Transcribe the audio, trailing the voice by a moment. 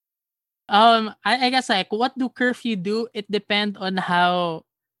I guess like what do curfew do? It depends on how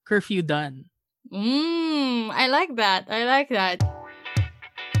curfew done. I like that. I like that.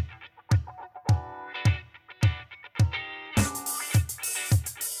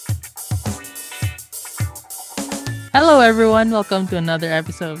 Hello everyone, welcome to another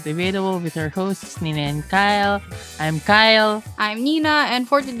episode of Debatable with our hosts Nina and Kyle. I'm Kyle. I'm Nina, and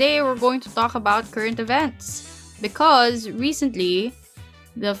for today, we're going to talk about current events. Because recently,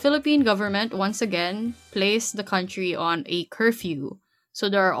 the Philippine government once again placed the country on a curfew. So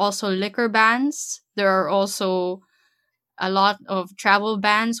there are also liquor bans. There are also a lot of travel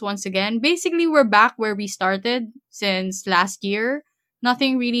bans once again. Basically, we're back where we started since last year.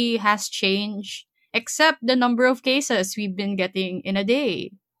 Nothing really has changed except the number of cases we've been getting in a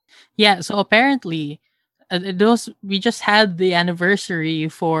day. Yeah, so apparently those we just had the anniversary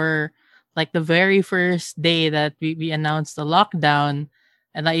for like the very first day that we announced the lockdown,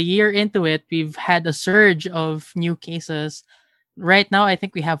 and a year into it we've had a surge of new cases. Right now I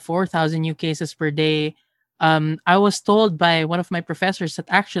think we have 4,000 new cases per day. I was told by one of my professors that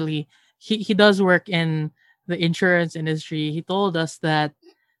actually he does work in the insurance industry. He told us that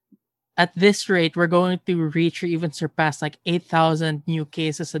at this rate we're going to reach or even surpass like 8,000 new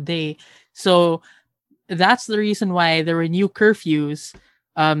cases a day. So that's the reason why there were new curfews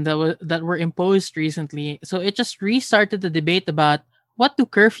that were imposed recently. So it just restarted the debate about what do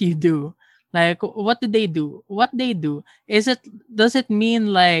curfew do? Like what do they do? What they do? Is it does it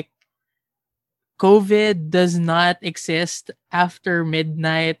mean like COVID does not exist after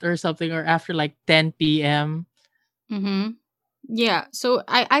midnight or something, or after like 10 p.m.? Mm-hmm. Yeah, so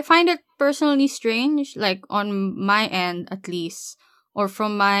I find it personally strange, like on my end at least, or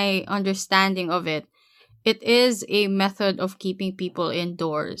from my understanding of it. It is a method of keeping people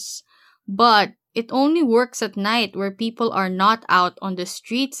indoors. But it only works at night where people are not out on the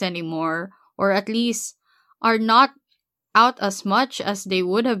streets anymore, or at least are not out as much as they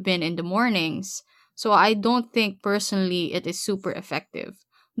would have been in the mornings. So I don't think personally it is super effective.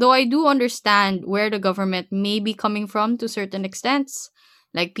 Though I do understand where the government may be coming from to certain extents.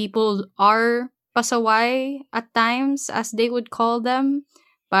 Like people are pasaway at times, as they would call them,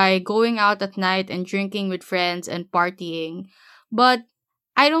 by going out at night and drinking with friends and partying. But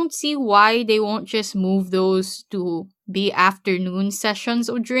I don't see why they won't just move those to be afternoon sessions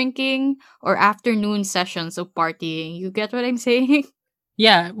of drinking or afternoon sessions of partying. You get what I'm saying?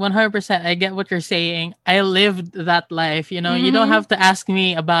 Yeah, 100%. I get what you're saying. I lived that life. You know, you don't Mm-hmm. have to ask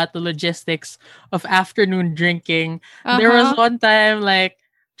me about the logistics of afternoon drinking. There was Uh-huh. one time, like,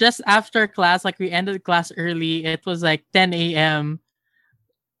 just after class, like, we ended class early. It was like 10 a.m.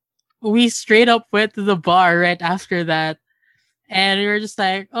 We straight up went to the bar right after that. And we were just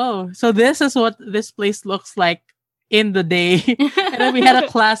like, oh, so this is what this place looks like in the day. And then we had a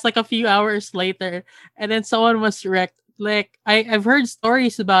class like a few hours later, and then someone was wrecked. Like I've heard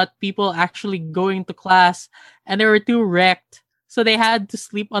stories about people actually going to class and they were too wrecked. So they had to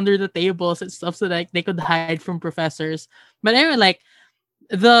sleep under the tables and stuff so that like, they could hide from professors. But anyway, like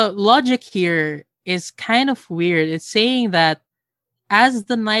the logic here is kind of weird. It's saying that as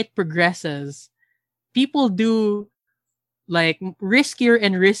the night progresses, people do like riskier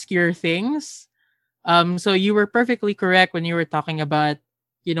and riskier things. So you were perfectly correct when you were talking about,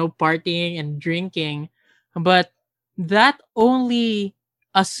 you know, partying and drinking, but that only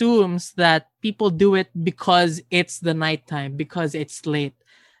assumes that people do it because it's the nighttime, because it's late.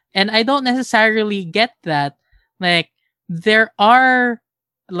 And I don't necessarily get that. Like there are,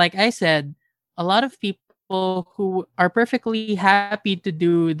 like I said, a lot of people who are perfectly happy to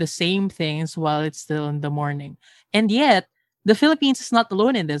do the same things while it's still in the morning. And yet, the Philippines is not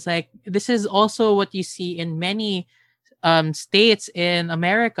alone in this. Like this is also what you see in many states in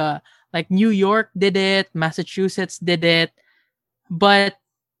America. Like New York did it, Massachusetts did it, but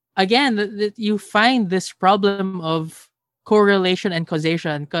again, you find this problem of correlation and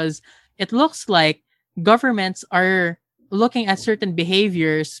causation because it looks like governments are looking at certain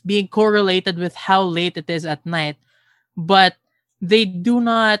behaviors being correlated with how late it is at night, but they do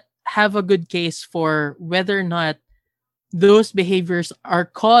not have a good case for whether or not those behaviors are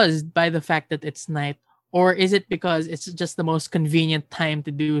caused by the fact that it's night, or is it because it's just the most convenient time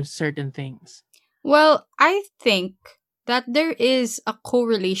to do certain things. Well, I think that there is a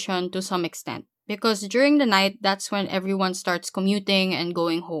correlation to some extent because during the night, that's when everyone starts commuting and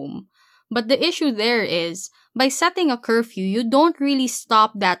going home. But the issue there is by setting a curfew, you don't really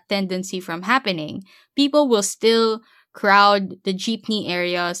stop that tendency from happening. People will still crowd the jeepney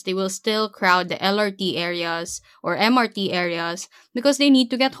areas, they will still crowd the LRT areas or MRT areas because they need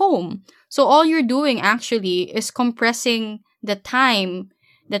to get home. So all you're doing actually is compressing the time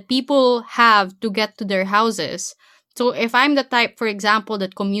that people have to get to their houses. So if I'm the type, for example,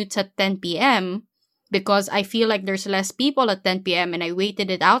 that commutes at 10 p.m., because I feel like there's less people at 10 p.m. and I waited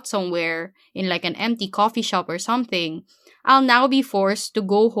it out somewhere in like an empty coffee shop or something, I'll now be forced to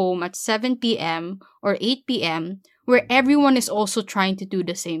go home at 7 p.m. or 8 p.m., where everyone is also trying to do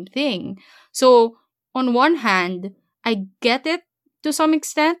the same thing. So, on one hand, I get it to some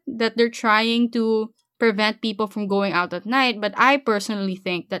extent that they're trying to prevent people from going out at night, but I personally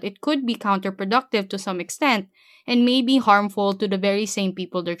think that it could be counterproductive to some extent and may be harmful to the very same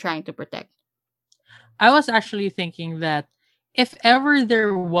people they're trying to protect. I was actually thinking that if ever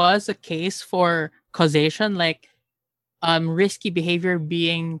there was a case for causation, like risky behavior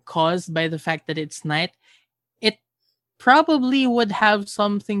being caused by the fact that it's night, it probably would have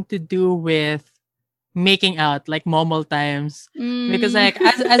something to do with making out, like momol times. Because Mm. like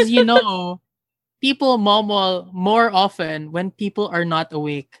as you know, people momol more often when people are not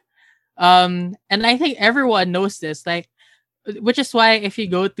awake. And I think everyone knows this, like, which is why if you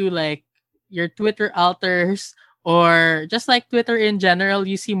go to like your Twitter alters or just like Twitter in general,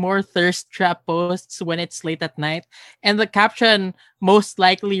 you see more thirst trap posts when it's late at night. And the caption most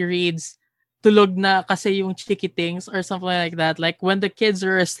likely reads, tulog na kasi yung chikitings or something like that. Like when the kids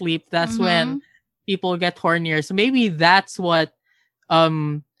are asleep, that's when Mm-hmm. people get hornier. So maybe that's what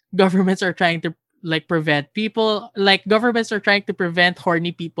um governments are trying to like prevent people, like governments are trying to prevent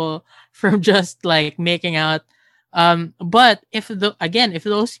horny people from just like making out. But if the again, if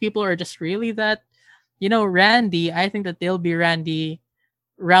those people are just really that, randy, I think that they'll be randy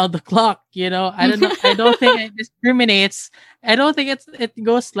round the clock. I don't know, I don't think it discriminates. I don't think it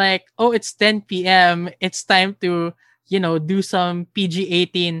goes like, oh, it's 10 p.m, it's time to do some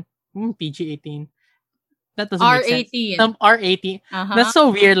PG-18. PG-18, that doesn't make sense. R18. Some R18. That's Uh-huh. so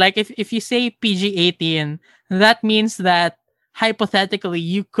weird. Like if you say PG-18, that means that hypothetically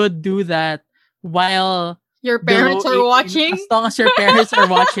you could do that while Your below parents are 18, watching? as long as your parents are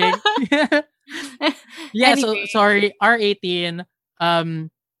watching. Yeah, so Anyway. sorry, R18.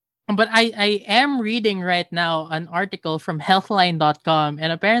 Um but I am reading right now an article from healthline.com,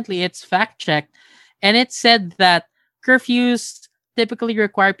 and apparently it's fact checked, and it said that curfews typically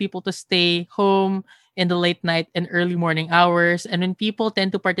require people to stay home in the late night and early morning hours, and when people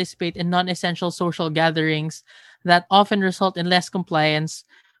tend to participate in non-essential social gatherings, that often result in less compliance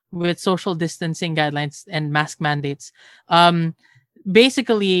with social distancing guidelines and mask mandates. Um,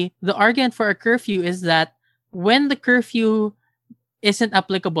 Basically, the argument for a curfew is that when the curfew isn't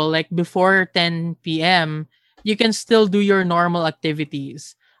applicable, like before 10 p.m., you can still do your normal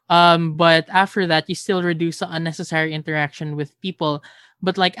activities. But after that, you still reduce the unnecessary interaction with people.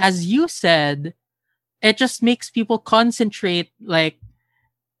 But like as you said, it just makes people concentrate. Like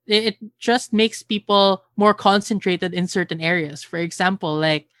it just makes people more concentrated in certain areas. For example,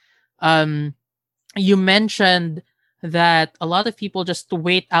 like um, you mentioned that a lot of people just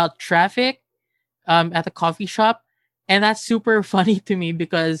wait out traffic at a coffee shop. And that's super funny to me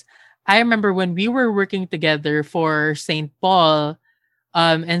because I remember when we were working together for St. Paul,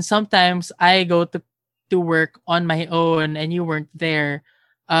 and sometimes I go to work on my own and you weren't there,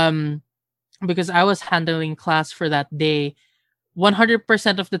 um, because I was handling class for that day.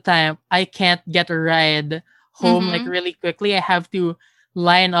 100% of the time, I can't get a ride home like Mm-hmm. really quickly. I have to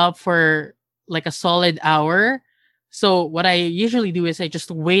line up for like a solid hour. So what I usually do is I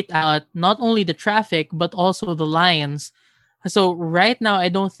just wait out not only the traffic but also the lines. So right now I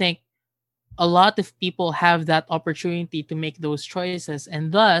don't think a lot of people have that opportunity to make those choices,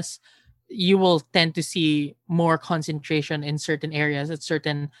 and thus you will tend to see more concentration in certain areas at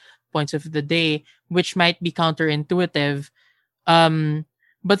certain points of the day, which might be counterintuitive. um,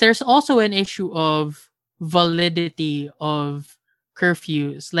 but there's also an issue of validity of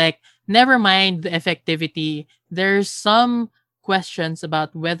curfews. Like, never mind the effectivity, there's some questions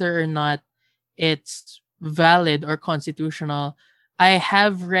about whether or not it's valid or constitutional. I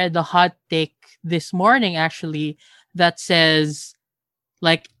have read a hot take this morning actually that says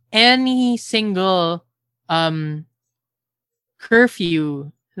like any single um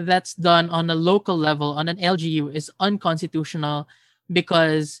curfew that's done on a local level on an LGU is unconstitutional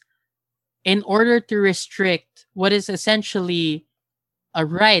because in order to restrict what is essentially a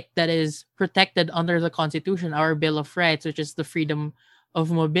right that is protected under the Constitution, our Bill of Rights, which is the freedom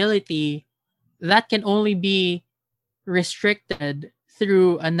of mobility, that can only be restricted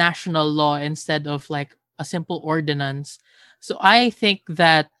through a national law instead of like a simple ordinance. So I think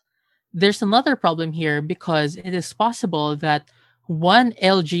that there's another problem here because it is possible that one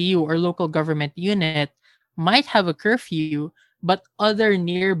LGU or local government unit might have a curfew, but other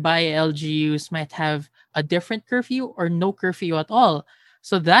nearby LGUs might have a different curfew or no curfew at all.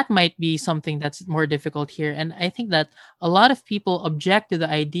 So that might be something that's more difficult here. And I think that a lot of people object to the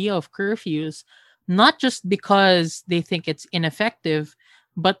idea of curfews, not just because they think it's ineffective,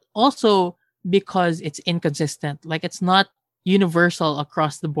 but also because it's inconsistent. Like it's not universal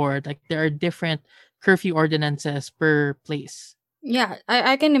across the board. Like there are different curfew ordinances per place. Yeah,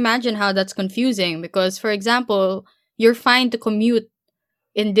 I can imagine how that's confusing because, for example, you're fine to commute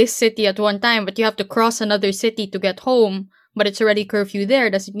in this city at one time, but you have to cross another city to get home, but it's already curfew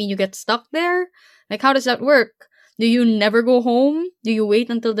there. Does it mean you get stuck there? Like, how does that work? Do you never go home? Do you wait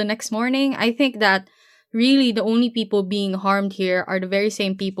until the next morning? I think that really the only people being harmed here are the very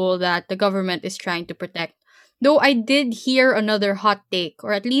same people that the government is trying to protect. Though I did hear another hot take,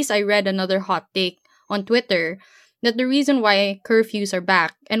 or at least I read another hot take on Twitter that the reason why curfews are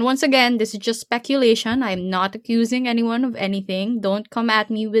back, and once again, this is just speculation. I'm not accusing anyone of anything. Don't come at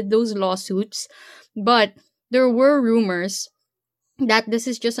me with those lawsuits. But there were rumors that this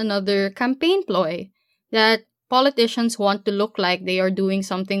is just another campaign ploy, that politicians want to look like they are doing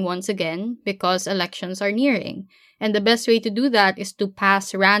something once again because elections are nearing. And the best way to do that is to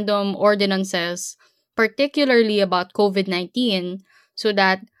pass random ordinances, particularly about COVID 19, so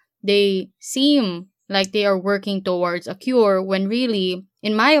that they seem like they are working towards a cure when really,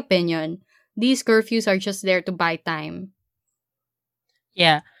 in my opinion, these curfews are just there to buy time.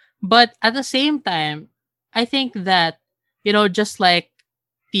 Yeah. But at the same time, I think that, just like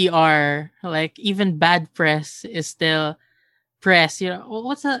PR, like even bad press is still press.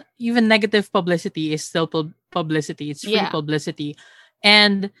 What's a even negative publicity is still publicity. It's free Yeah. publicity.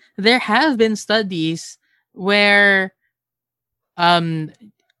 And there have been studies where um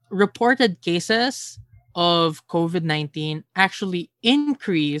reported cases of COVID-19 actually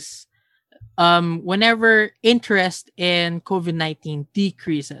increase whenever interest in COVID-19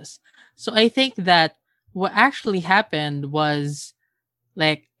 decreases. So I think that what actually happened was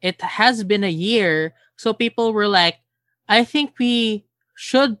like it has been a year, so people were like, I think we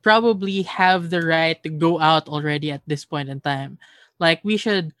should probably have the right to go out already at this point in time. Like we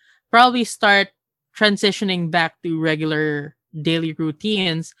should probably start transitioning back to regular daily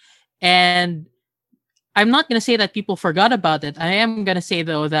routines. And I'm not going to say that people forgot about it. I am going to say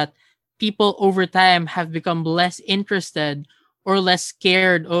though that people over time have become less interested or less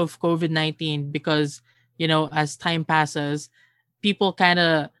scared of COVID-19 because, as time passes, people kind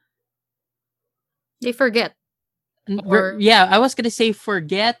of They forget. Or, yeah, I was gonna say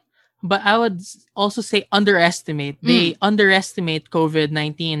forget, but I would also say underestimate. mm, They underestimate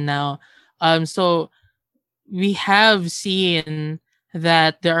COVID-19 now. So we have seen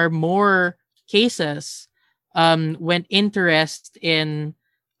that there are more cases when interest in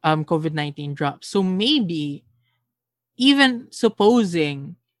COVID-19 drops. So maybe even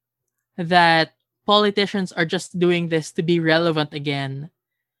supposing that politicians are just doing this to be relevant again,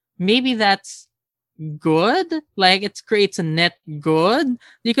 maybe that's good. Like it creates a net good.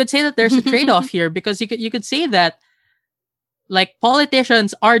 You could say that there's a trade-off here because you could say that like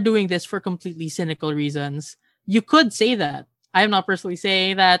politicians are doing this for completely cynical reasons. You could say that. I'm not personally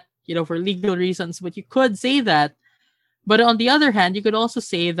saying that, for legal reasons, but you could say that. But on the other hand, you could also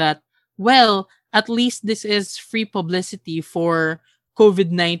say that, well, at least this is free publicity for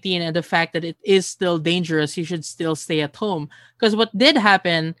COVID-19 and the fact that it is still dangerous. You should still stay at home. Because what did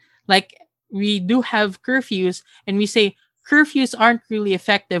happen, like, we do have curfews, and we say curfews aren't really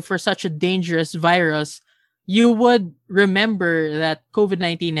effective for such a dangerous virus. You would remember that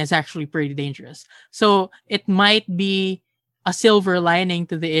COVID-19 is actually pretty dangerous. So it might be a silver lining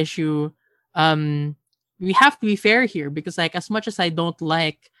to the issue. We have to be fair here because like as much as I don't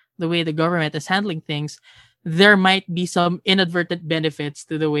like the way the government is handling things, there might be some inadvertent benefits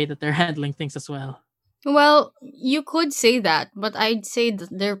to the way that they're handling things as well. well, you could say that, but I'd say that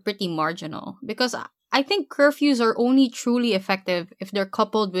they're pretty marginal because I think curfews are only truly effective if they're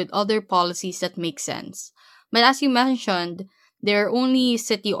coupled with other policies that make sense. But as you mentioned, they're only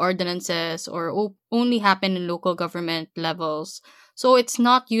city ordinances or only happen in local government levels, so it's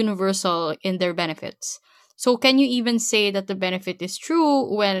not universal in their benefits. So can you even say that the benefit is true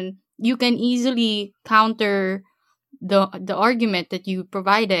when you can easily counter the argument that you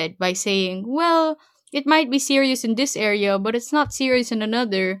provided by saying, well, it might be serious in this area, but it's not serious in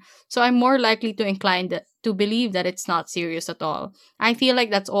another, so I'm more likely to incline to believe that it's not serious at all. I feel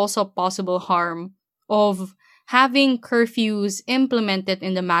like that's also a possible harm of having curfews implemented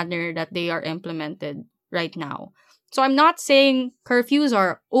in the manner that they are implemented right now. So I'm not saying curfews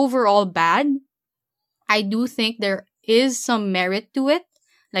are overall bad. I do think there is some merit to it.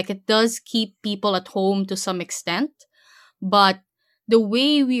 Like it does keep people at home to some extent, but the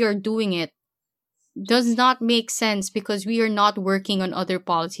way we are doing it does not make sense because we are not working on other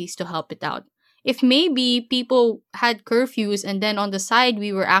policies to help it out. If maybe people had curfews and then on the side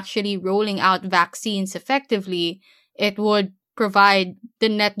we were actually rolling out vaccines effectively, it would provide the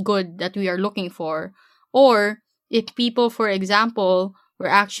net good that we are looking for. Or if people, for example, were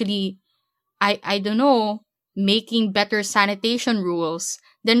actually, I don't know, making better sanitation rules,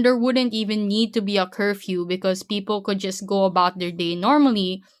 then there wouldn't even need to be a curfew because people could just go about their day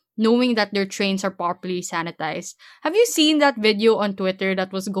normally, knowing that their trains are properly sanitized. Have you seen that video on Twitter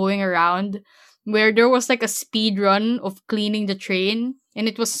that was going around where there was like a speed run of cleaning the train and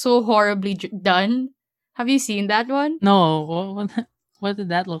it was so horribly done? Have you seen that one? No, what did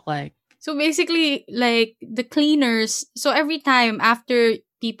that look like? So basically, like the cleaners, so every time after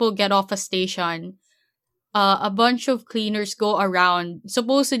people get off a station, a bunch of cleaners go around.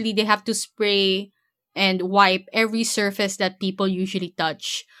 Supposedly, they have to spray and wipe every surface that people usually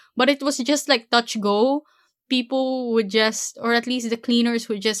touch. But it was just like touch go. People would just, or at least the cleaners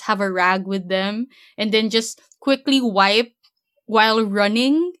would just have a rag with them and then just quickly wipe while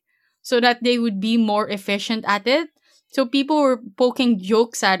running so that they would be more efficient at it. So people were poking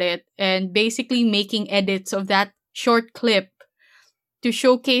jokes at it and basically making edits of that short clip to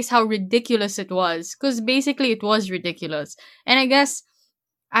showcase how ridiculous it was. Because basically it was ridiculous. And I guess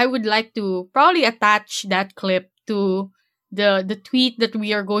I would like to probably attach that clip to the tweet that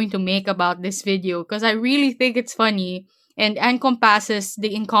we are going to make about this video because I really think it's funny and encompasses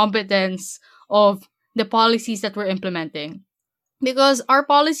the incompetence of the policies that we're implementing. Because our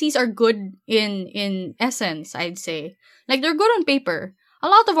policies are good in essence, I'd say. Like they're good on paper. A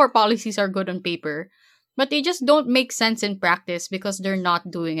lot of our policies are good on paper, but they just don't make sense in practice because they're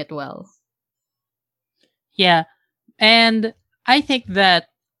not doing it well. Yeah. And I think that,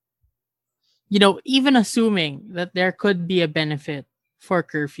 even assuming that there could be a benefit for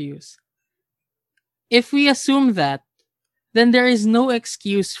curfews, if we assume that, then there is no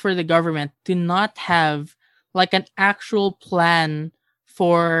excuse for the government to not have like an actual plan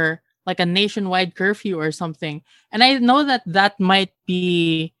for like a nationwide curfew or something. And I know that that might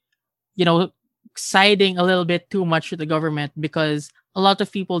be, you know, siding a little bit too much with the government because a lot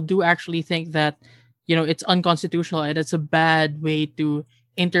of people do actually think that, it's unconstitutional and it's a bad way to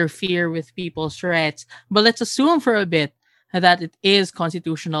interfere with people's rights. But let's assume for a bit that it is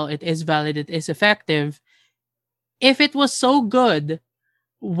constitutional, it is valid, it is effective. If it was so good,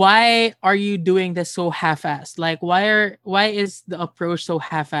 why are you doing this so half-assed? Like why is the approach so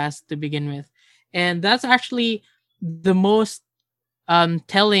half-assed to begin with? And that's actually the most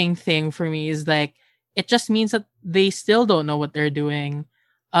telling thing for me is like it just means that they still don't know what they're doing.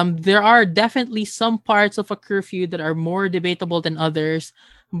 There are definitely some parts of a curfew that are more debatable than others,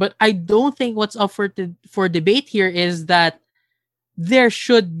 but I don't think what's up for debate here is that there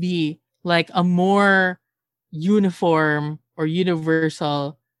should be like a more uniform or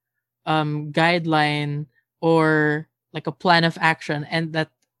universal guideline or like a plan of action, and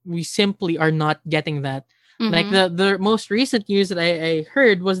that we simply are not getting that. Like Mm-hmm. the most recent news that I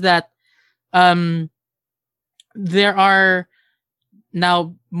heard was that um there are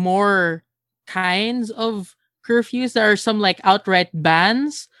now more kinds of curfews. There are some like outright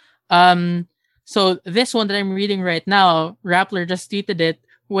bans. Um, so this one that I'm reading right now, Rappler just tweeted it,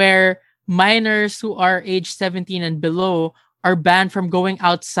 where minors who are age 17 and below are banned from going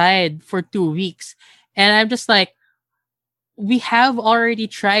outside for 2 weeks. And I'm just like, we have already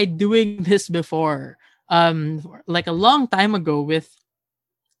tried doing this before. Like a long time ago with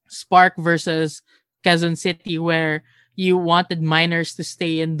Spark versus Quezon City, where you wanted minors to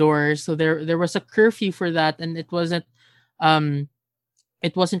stay indoors. So there was a curfew for that, and um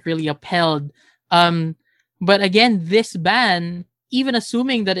it wasn't really upheld. Um, but again, this ban, even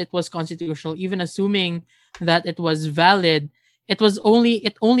assuming that it was constitutional, even assuming that it was valid, it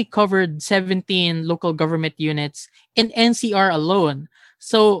only covered 17 local government units in NCR alone.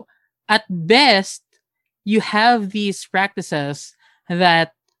 So at best, you have these practices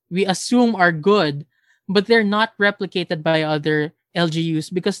that we assume are good, but they're not replicated by other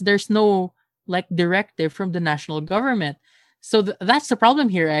LGUs because there's no like directive from the national government. So that's the problem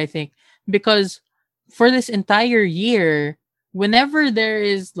here, I think, because for this entire year, whenever there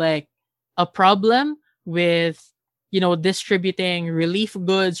is like a problem with, distributing relief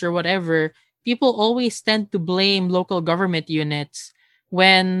goods or whatever, people always tend to blame local government units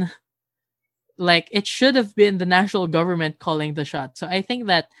when like it should have been the national government calling the shot. So I think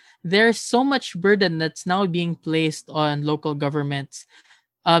that there's so much burden that's now being placed on local governments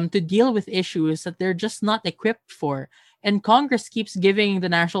to deal with issues that they're just not equipped for. And Congress keeps giving the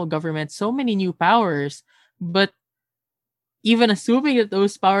national government so many new powers, but even assuming that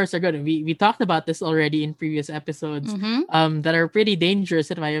those powers are good, we talked about this already in previous episodes, Mm-hmm. that are pretty dangerous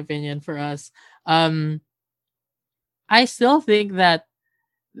in my opinion for us. Um, I still think that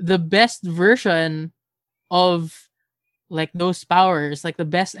the best version of like those powers, like the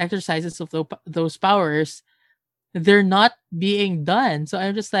best exercises of those powers, they're not being done. So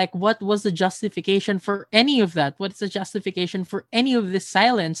I'm just like, what was the justification for any of that? What's the justification for any of this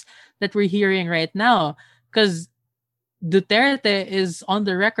silence that we're hearing right now? Because Duterte is on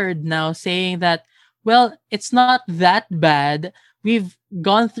the record now saying that, well, it's not that bad. We've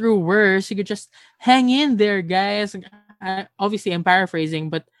gone through worse. You could just hang in there, guys. Obviously, I'm paraphrasing,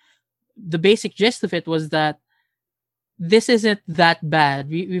 but the basic gist of it was that this isn't that bad.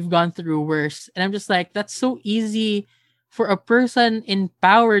 We've gone through worse. And I'm just like, that's so easy for a person in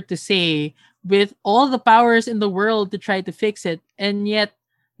power to say with all the powers in the world to try to fix it. And yet,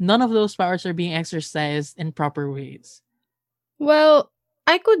 none of those powers are being exercised in proper ways. Well,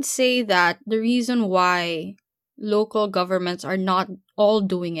 I could say that the reason why local governments are not all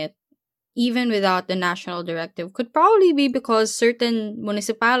doing it, even without the national directive, could probably be because certain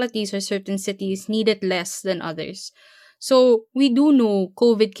municipalities or certain cities need it less than others. So we do know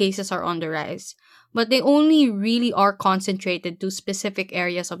COVID cases are on the rise, but they only really are concentrated to specific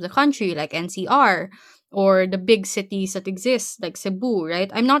areas of the country, like NCR or the big cities that exist, like Cebu,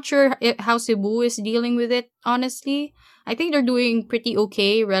 right? I'm not sure how Cebu is dealing with it, honestly. I think they're doing pretty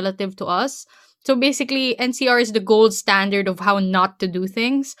okay relative to us. So basically, NCR is the gold standard of how not to do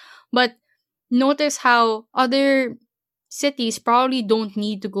things. But notice how other cities probably don't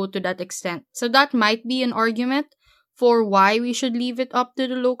need to go to that extent. So that might be an argument for why we should leave it up to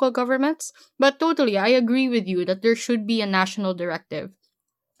the local governments. But totally, I agree with you that there should be a national directive.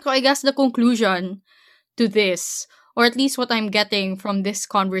 So I guess the conclusion to this, or at least what I'm getting from this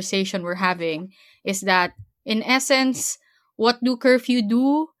conversation we're having, is that in essence, what do curfew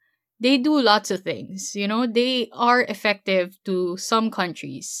do? They do lots of things. You know, they are effective to some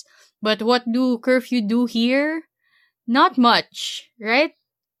countries. But what do curfew do here? Not much, right?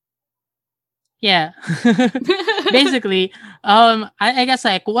 Yeah. Basically, I guess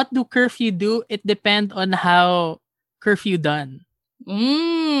like what do curfew do? It depends on how curfew done.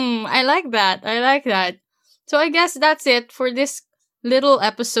 I like that. I like that. So I guess that's it for this little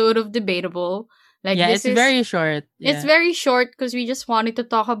episode of Debatable. Like Yeah, this it's is very short. It's Yeah. very short because we just wanted to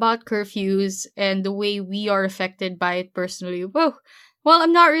talk about curfews and the way we are affected by it personally. Whoa. Well,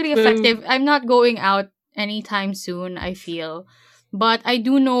 I'm not really Boo. effective. I'm not going out anytime soon, I feel. But I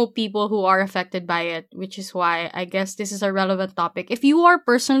do know people who are affected by it, which is why I guess this is a relevant topic. If you are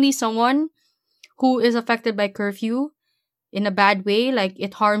personally someone who is affected by curfew in a bad way, like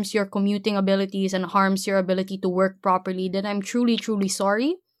it harms your commuting abilities and harms your ability to work properly, then I'm truly, truly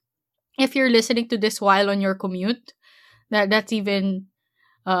sorry. If you're listening to this while on your commute, that's even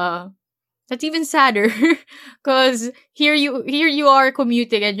uh that's even sadder because here you are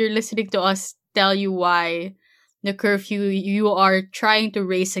commuting and you're listening to us tell you why the curfew you are trying to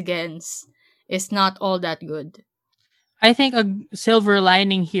race against is not all that good. I think a silver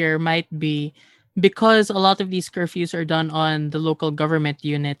lining here might be because a lot of these curfews are done on the local government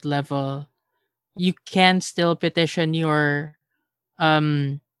unit level. You can still petition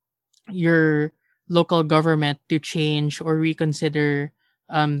um your local government to change or reconsider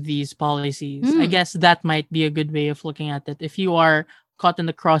these policies. I Hmm. guess that might be a good way of looking at it. If you are caught in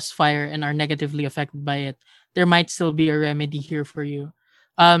the crossfire and are negatively affected by it, there might still be a remedy here for you.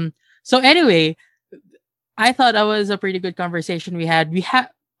 Um so anyway, I thought that was a pretty good conversation we had. We have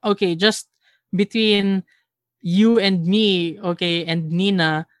okay, just between you and me, okay, and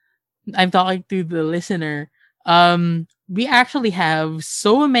Nina, I'm talking to the listener. We actually have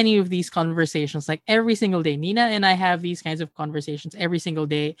so many of these conversations, like every single day. Nina and I have these kinds of conversations every single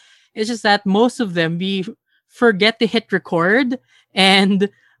day. It's just that most of them we forget to hit record, and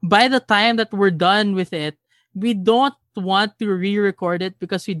by the time that we're done with it, we don't want to re-record it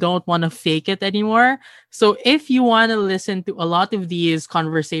because we don't want to fake it anymore. So if you want to listen to a lot of these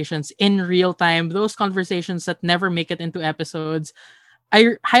conversations in real time, those conversations that never make it into episodes,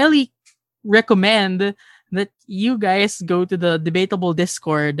 I highly recommend that you guys go to the Debatable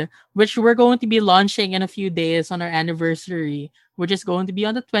Discord, which we're going to be launching in a few days on our anniversary, which is going to be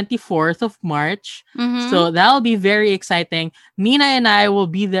on the 24th of March. Mm-hmm. So that'll be very exciting. Nina and I will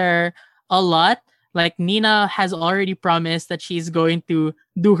be there a lot. Like Nina has already promised that she's going to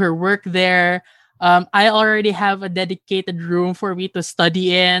do her work there. I already have a dedicated room for me to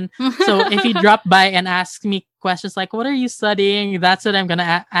study in. So if you drop by and ask me questions like, "What are you studying?" That's what I'm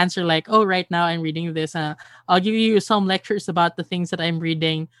gonna answer. Like, "Oh, right now I'm reading this." I'll give you some lectures about the things that I'm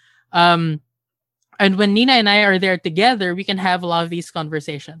reading. Um, And when Nina and I are there together, we can have a lot of these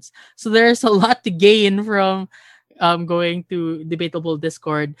conversations. So there's a lot to gain from going to Debatable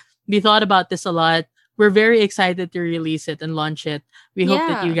Discord. We thought about this a lot. We're very excited to release it and launch it. We hope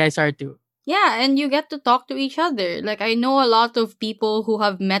that you Yeah. guys are too. Yeah, and you get to talk to each other. Like, I know a lot of people who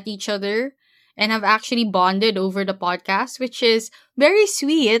have met each other and have actually bonded over the podcast, which is very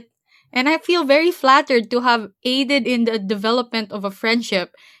sweet. And I feel very flattered to have aided in the development of a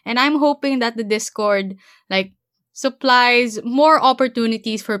friendship. And I'm hoping that the Discord, like, supplies more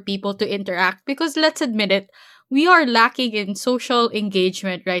opportunities for people to interact. Because let's admit it, we are lacking in social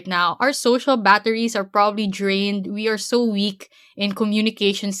engagement right now. Our social batteries are probably drained. We are so weak in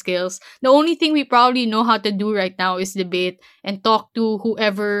communication skills. The only thing we probably know how to do right now is debate and talk to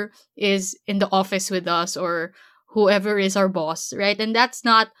whoever is in the office with us or whoever is our boss, right? And that's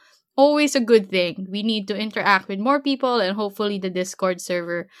not always a good thing. We need to interact with more people, and hopefully the Discord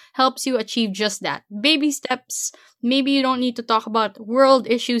server helps you achieve just that. Baby steps. Maybe you don't need to talk about world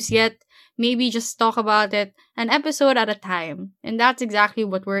issues yet. Maybe just talk about it an episode at a time. And that's exactly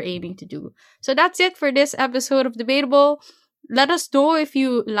what we're aiming to do. So that's it for this episode of Debatable. Let us know if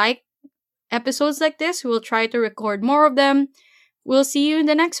you like episodes like this. We'll try to record more of them. We'll see you in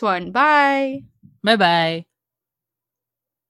the next one. Bye. Bye bye.